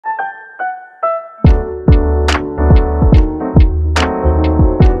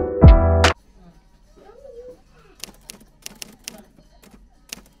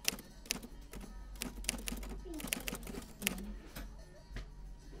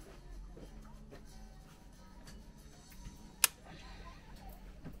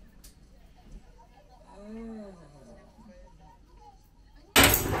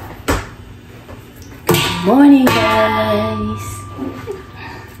Morning, guys!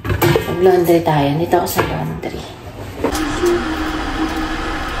 Mag-laundry tayo. Dito ako sa laundry.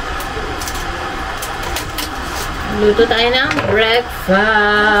 Luto tayo ng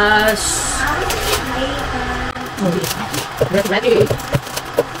breakfast. Ready.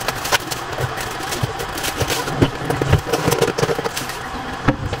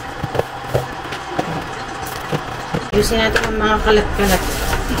 Ayusin natin ang mga kalat-kalat.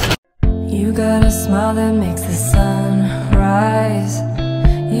 You got a smile that makes the sun rise.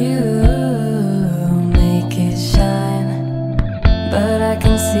 You make it shine. But I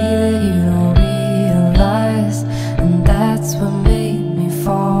can see that you don't realize, and that's what made me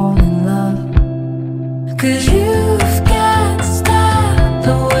fall in love. 'Cause you've got style,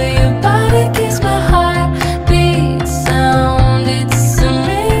 the way your body keeps my heart beat sound. It's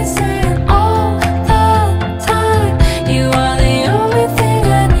amazing all the time. You are the only thing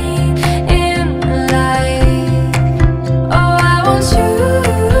I need in life. Oh, I want you.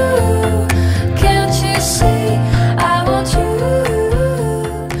 Can't you see? I want you.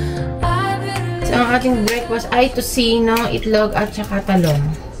 So, ang ating breakfast ay tocino, itlog, at saka talong.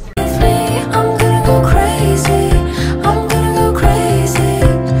 I'm gonna go crazy. I'm gonna go crazy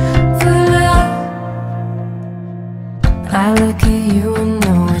for love. I look at you and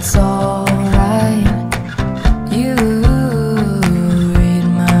know it's alright. You read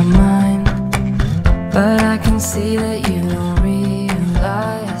my mind, but I can see that you don't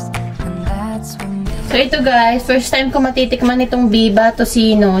realize, and that's when. So, ito guys, first time ko matitikman itong Biba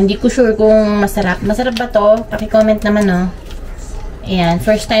tocino. Hindi ko sure kung masarap. Masarap ba to? Paki-comment naman, no? Ayan,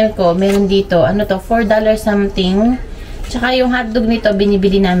 first time ko, meron dito, ano to, $4 something. Tsaka yung hotdog nito,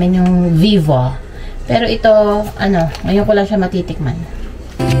 binibili namin yung Viva. Pero ito, ano, ngayon ko lang siya matitikman.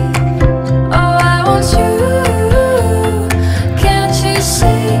 Oh, I want you. Can't you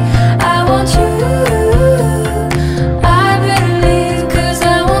see? I want you. I believe 'cause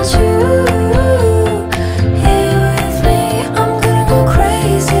I want you. Here with me, I'm gonna go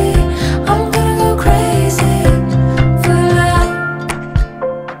crazy. I'm gonna go crazy for love.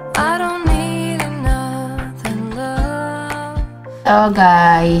 I don't need another love. Oh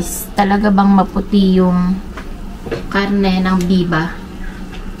guys, talaga bang maputi yung karne ng Biba?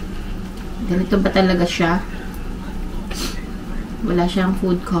 Ganito ba talaga siya? Wala siyang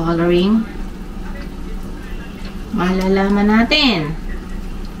food coloring. Malalaman natin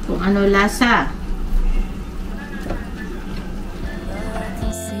kung ano lasa. I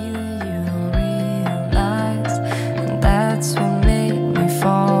can see that you don't realize, and that's what made me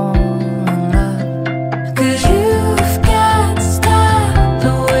fall in love. 'Cause you've got style,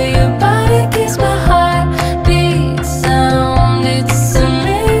 the way your body keeps my heart beat sound. It's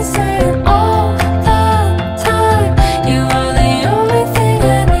amazing all the time. You are the only thing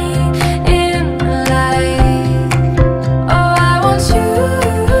I need in life. Oh, I want you.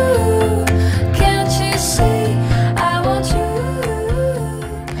 Can't you see? I want you.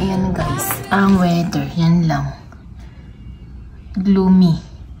 Ayan guys, ang weather, yan lang. Gloomy.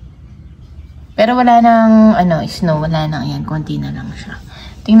 Pero wala nang, ano, snow, wala nang, ayan, konti na lang siya.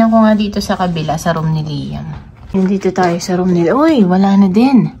 Tingnan ko nga dito sa kabila, sa room ni Liam. Dito tayo sa room nila. Uy, wala na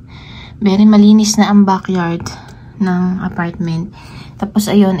din. Very malinis na ang backyard ng apartment. Tapos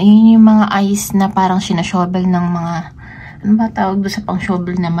ayun yung mga ice na parang sinashovel ng mga, ano ba tawag doon sa pang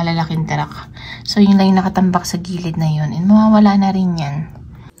shovel na malalaking truck. So yun lang yung nakatambak sa gilid na yun. And mawawala na rin yan.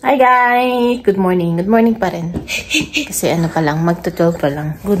 Hi guys! Good morning. Good morning pa rin. Kasi ano pa lang, magto-12 pa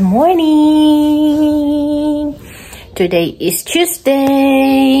lang. Good morning! Today is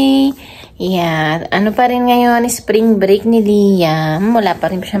Tuesday! Yeah. Ano pa rin ngayon, spring break ni Liam. Wala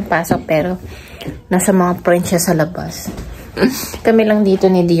pa rin siyang pasok pero nasa mga friends siya sa labas. Kami lang dito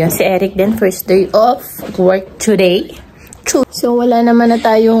ni Dion. Si Eric din, first day of work today. So wala naman na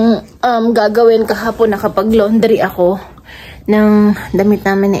tayong gagawin kahapon. Nakapag-laundry ako ng damit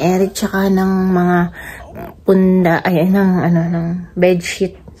namin ni Eric tsaka ng mga punda, ay ng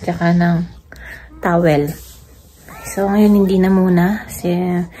bedsheet tsaka ng towel. So ngayon hindi na muna.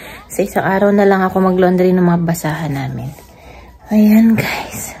 Sa isang araw na lang ako mag-laundry ng mga basahan namin. Ayan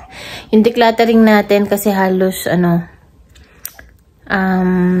guys. Yung decluttering natin kasi halos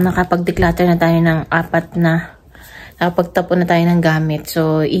nakapag-declutter na tayo ng 4 na. Nakapagtapon na tayo ng gamit.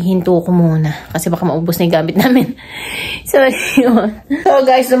 So, ihinto ko muna. Kasi baka maubos na yung gamit namin. So, yun. So,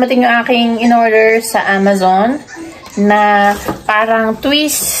 guys, dumating yung aking in-order sa Amazon na parang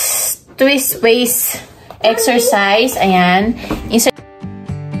twist waist exercise. Ayan.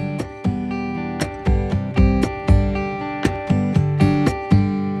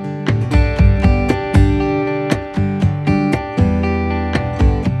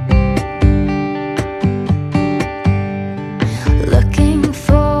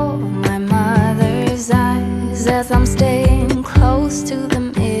 as I'm staying close to the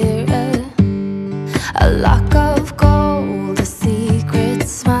mirror. A lock of gold, a secret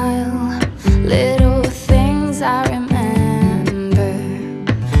smile, little things I remember.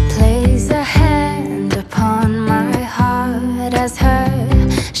 Place a hand upon my heart as her,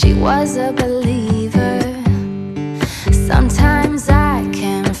 she was a believer. Sometimes I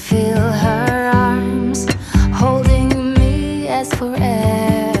can feel her arms holding me as forever.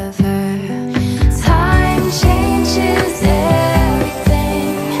 Time changes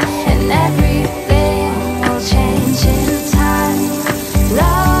everything, and everything will change in time.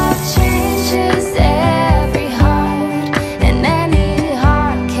 Love changes every heart, and any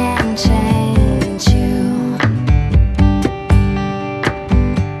heart can change you.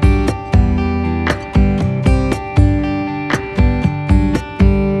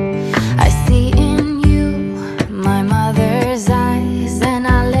 I see in you my mother's eyes, and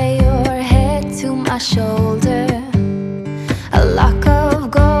I lay your head to my shoulder. A lock of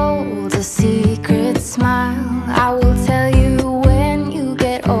gold, a secret smile, I will tell you when you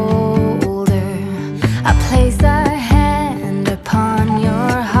get older. I place a hand upon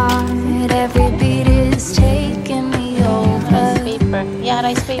your heart, every beat is taking me over. Paper. Yeah,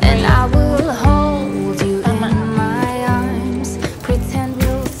 rice paper. And I will hold you in my arms, pretend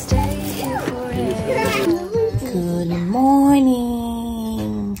we'll stay here forever. Good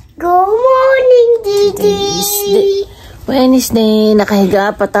morning. Good morning, Didi. Wednesday,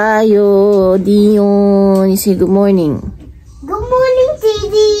 nakahiga pa tayo. Diyon, say good morning. Good morning,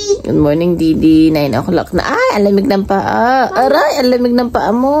 Didi. Good morning, Didi. 9 o'clock na. Ay, ang lamig ng paa. Aray, ang lamig ng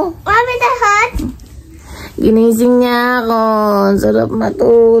paa mo. Mami, the hot. Ginising niya ako. Ang sarap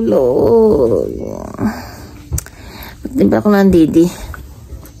matulog. Magtimpla ko ng Didi.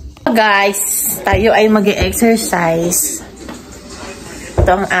 Guys, tayo ay mag-exercise.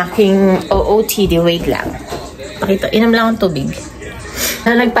 Ito ang aking OOTD. Wait lang. Pakita, inom lang ang tubig.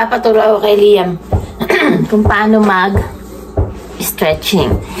 Nagpapaturo ako kay Liam kung paano mag-stretching.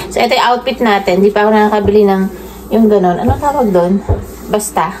 So, ito yung outfit natin. Hindi pa ako nakakabili ng yung ganon. Anong tawag doon?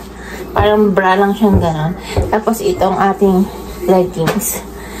 Basta. Parang bra lang siyang ganon. Tapos, itong ating leggings.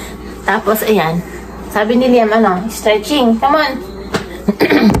 Tapos, ayan. Sabi ni Liam, stretching. Come on.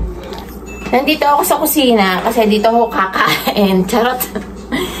 Nandito ako sa kusina kasi dito ako kakain. Charot.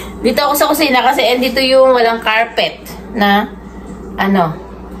 Dito ako sa kusina kasi dito yung walang carpet na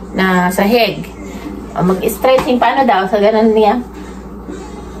na sahig. Mag-stretching paano daw sa ganun niya?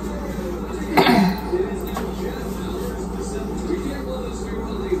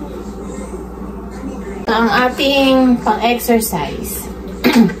 Ang ating pang-exercise.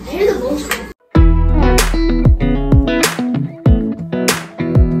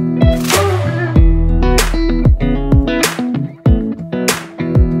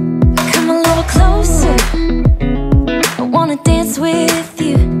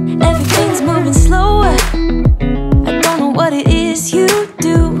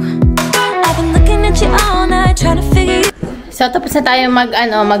 So, tapos na tayo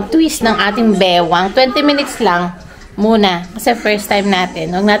mag-twist ng ating bewang. 20 minutes lang muna. Kasi first time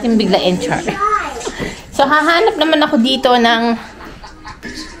natin. Huwag natin biglain, char. So, hahanap naman ako dito ng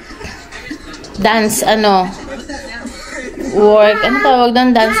dance, work. Ano tawag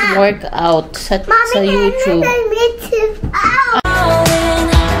doon? Dance workout sa YouTube.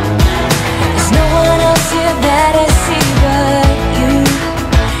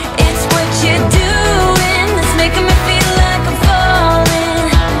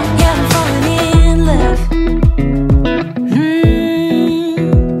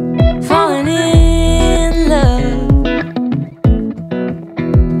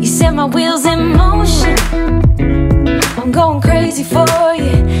 My wheels in motion, I'm going crazy for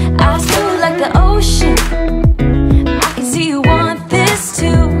you. Eyes blue like the ocean, I can see you want this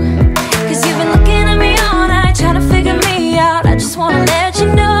too. Cause you've been looking at me all night, trying to figure me out. I just wanna let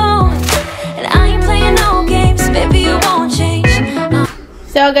you know, and I ain't playing no games, baby, you won't change.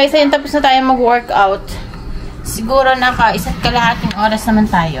 So guys, ayun, tapos na tayo mag-workout. Siguro naka 1.5 oras naman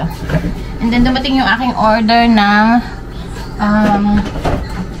tayo. And then dumating yung aking order ng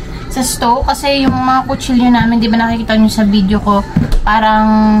sa stove, kasi yung mga kutsilyo namin, di ba nakikita nyo sa video ko,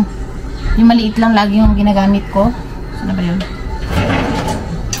 parang yung maliit lang lagi yung ginagamit ko. Saan ba yun?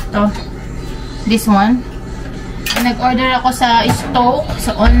 Ito. This one. Nag-order ako sa stove,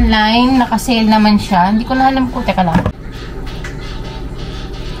 sa online, naka-sale naman siya. Hindi ko na alam kung, teka lang.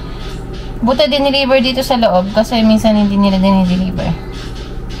 Buta din-deliver dito sa loob, kasi minsan hindi nila din-deliver.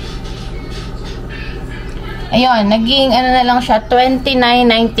 Ayun, naging na lang siya,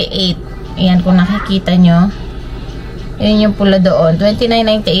 $29.98. Ayan, kung nakikita nyo. Ayun yung pula doon.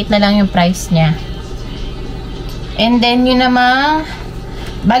 $29.98 na lang yung price niya. And then, yun namang,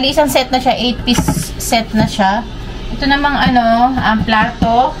 bali isang set na siya, 8-piece set na siya. Ito namang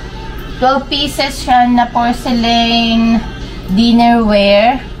plato. 12 pieces siya na porcelain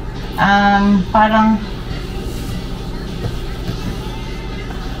dinnerware. Parang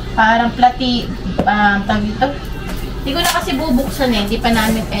plati, tawag ito. Hindi ko na kasi bubuksan eh. Hindi pa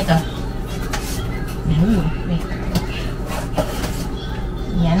namin, eto. Wait.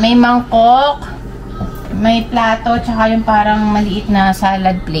 Yan, may mangkok, may plato, tsaka yung parang maliit na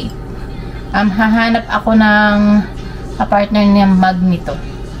salad plate. Hahanap ako ng partner ng mug nito.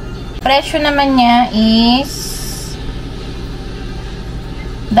 Presyo naman niya is,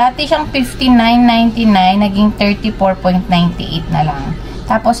 dati siyang $59.99, naging $34.98 na lang.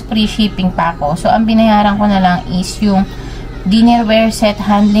 Tapos free shipping pa ako. So, ang binayaran ko na lang is yung dinnerware set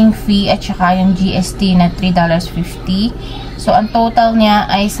handling fee at saka yung GST na $3.50. So, ang total niya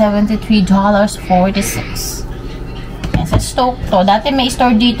ay $73.46. Yan, sa Stoke to. Dati may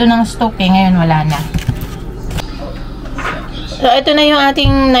store dito ng Stoke eh. Ngayon wala na. So, ito na yung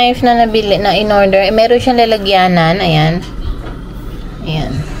ating knife na nabili, na in-order. Meron siyang lalagyanan. Ayan.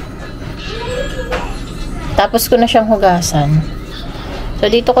 Ayan. Tapos ko na siyang hugasan. So,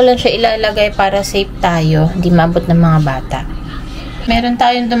 dito ko lang siya ilalagay para safe tayo. Hindi mabot ng mga bata. Meron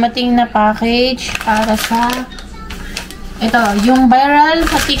tayong dumating na package para sa ito, yung viral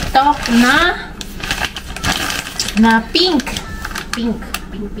sa TikTok na pink. Pink.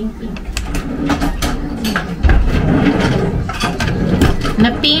 Na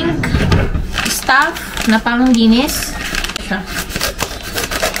pink stuff na panglinis. Ito.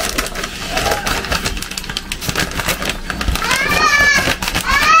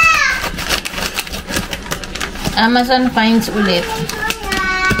 Amazon finds ulit.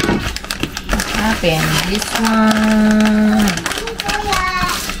 What happened? This one.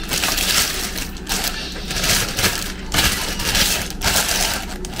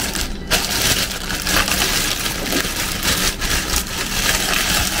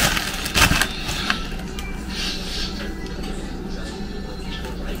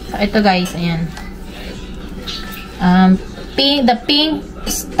 So, ito guys, ayan. The pink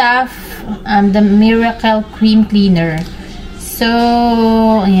stuff, the Miracle Cream Cleaner. So,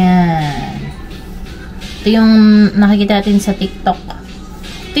 ayan. Ito yung nakikita natin sa TikTok.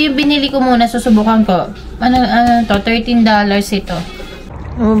 Ito yung binili ko muna, susubukan ko. Ano to? $13 ito.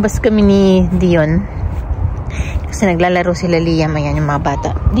 Umabas kami ni Dyan. Kasi naglalaro sila Liam. Ayan yung mga bata.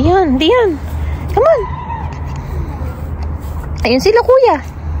 Dyan! Come on! Ayun sila kuya.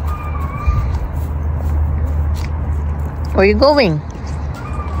 Where are you going?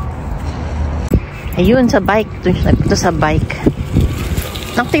 Ayun, sa bike. Ito sa bike.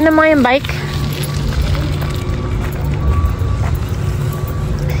 Tingnan mo yung bike.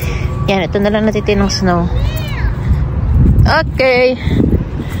 Yan, ito na lang natitinong snow. Okay.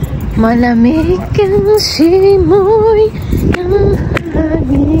 Malamig ang simoy ng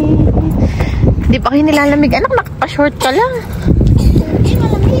hangin. Hindi pa kayo nilalamig. Anak, nakapa-short ka lang.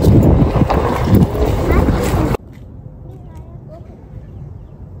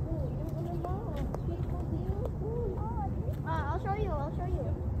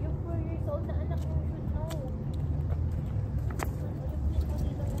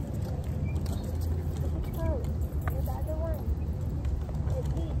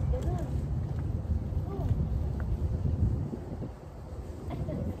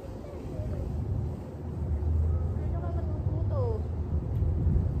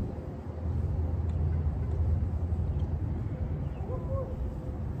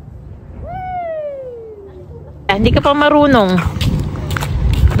 Hindi ka pa marunong.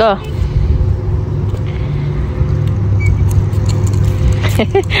 Go.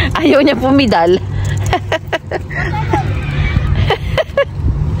 Ayaw niya pumidal.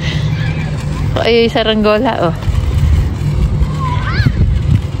 Ayaw yung saranggola, oh.